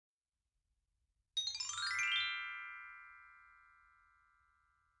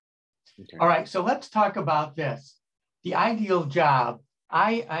Okay. All right, so let's talk about this. The ideal job.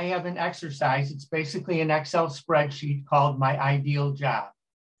 I have an exercise. It's basically an Excel spreadsheet called My Ideal Job.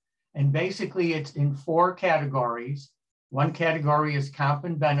 And basically it's in 4 categories. One category is comp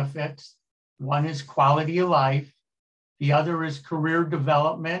and benefits. One is quality of life. The other is career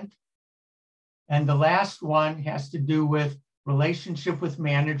development. And the last one has to do with relationship with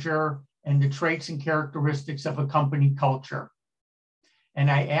manager and the traits and characteristics of a company culture.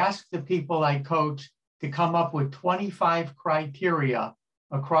 And I asked the people I coach to come up with 25 criteria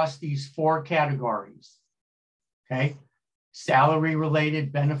across these 4 categories, okay? Salary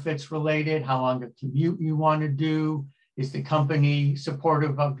related, benefits related, how long a commute you want to do, is the company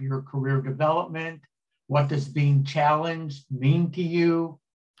supportive of your career development, what does being challenged mean to you?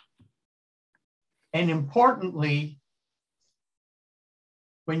 And importantly,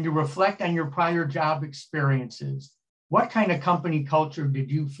 when you reflect on your prior job experiences, what kind of company culture did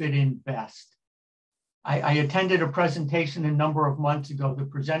you fit in best? I attended a presentation a number of months ago. The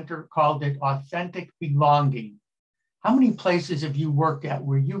presenter called it authentic belonging. How many places have you worked at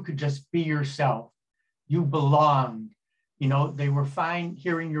where you could just be yourself? You belonged. You know, they were fine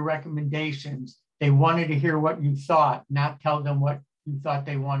hearing your recommendations. They wanted to hear what you thought, not tell them what you thought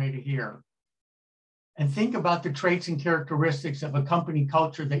they wanted to hear. And think about the traits and characteristics of a company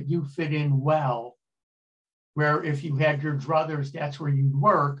culture that you fit in well, where if you had your druthers, that's where you'd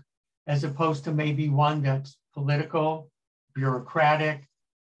work, as opposed to maybe one that's political, bureaucratic.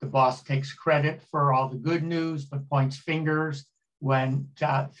 The boss takes credit for all the good news, but points fingers when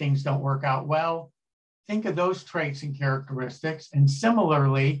things don't work out well. Think of those traits and characteristics. And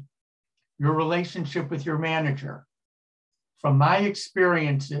similarly, your relationship with your manager. From my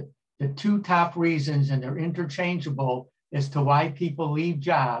experience, the 2 top reasons, and they're interchangeable, as to why people leave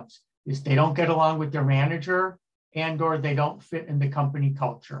jobs is they don't get along with their manager and/or they don't fit in the company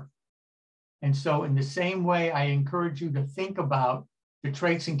culture. And so in the same way, I encourage you to think about the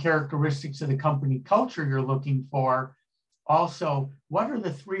traits and characteristics of the company culture you're looking for. Also, what are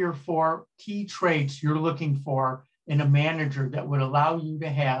the 3 or 4 key traits you're looking for in a manager that would allow you to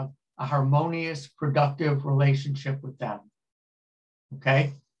have a harmonious, productive relationship with them?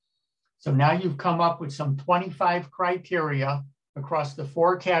 Okay, so now you've come up with some 25 criteria across the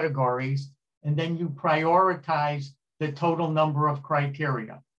 4 categories, and then you prioritize the total number of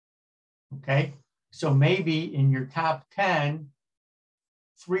criteria. Okay, so maybe in your top 10,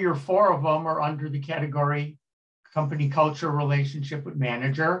 3 or 4 of them are under the category company culture, relationship with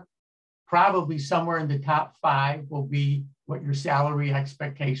manager. Probably somewhere in the top 5 will be what your salary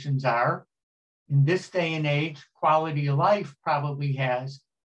expectations are. In this day and age, quality of life probably has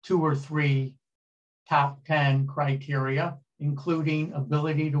 2 or 3 top 10 criteria, including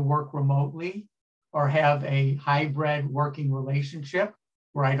ability to work remotely or have a hybrid working relationship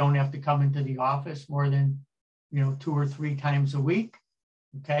where I don't have to come into the office more than 2 or 3 times a week.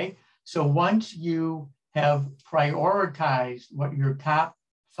 Okay, so once you have prioritized what your top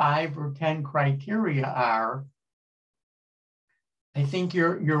 5 or 10 criteria are, I think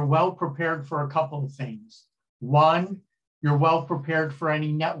you're well prepared for a couple of things. One, you're well prepared for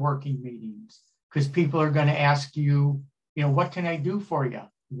any networking meetings because people are going to ask you, what can I do for you?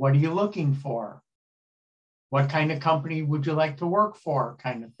 What are you looking for? What kind of company would you like to work for,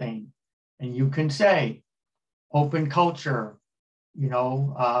 kind of thing. And you can say open culture,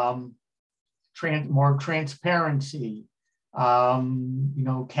 more transparency,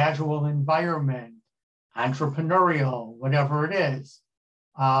 casual environment, entrepreneurial, whatever it is.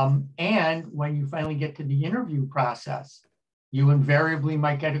 And when you finally get to the interview process, you invariably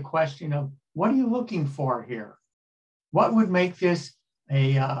might get a question of, what are you looking for here? What would make this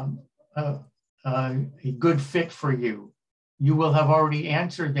a good fit for you? You will have already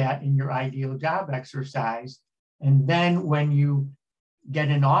answered that in your ideal job exercise. And then when you get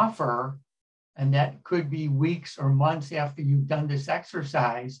an offer, and that could be weeks or months after you've done this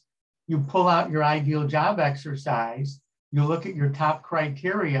exercise, you pull out your ideal job exercise, you look at your top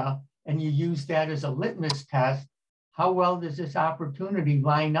criteria, and you use that as a litmus test. How well does this opportunity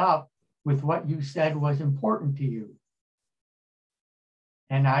line up with what you said was important to you?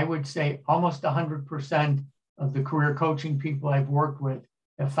 And I would say almost 100% of the career coaching people I've worked with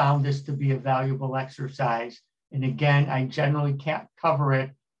have found this to be a valuable exercise. And again, I generally can't cover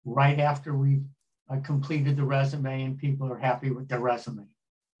it right after we've completed the resume and people are happy with their resume.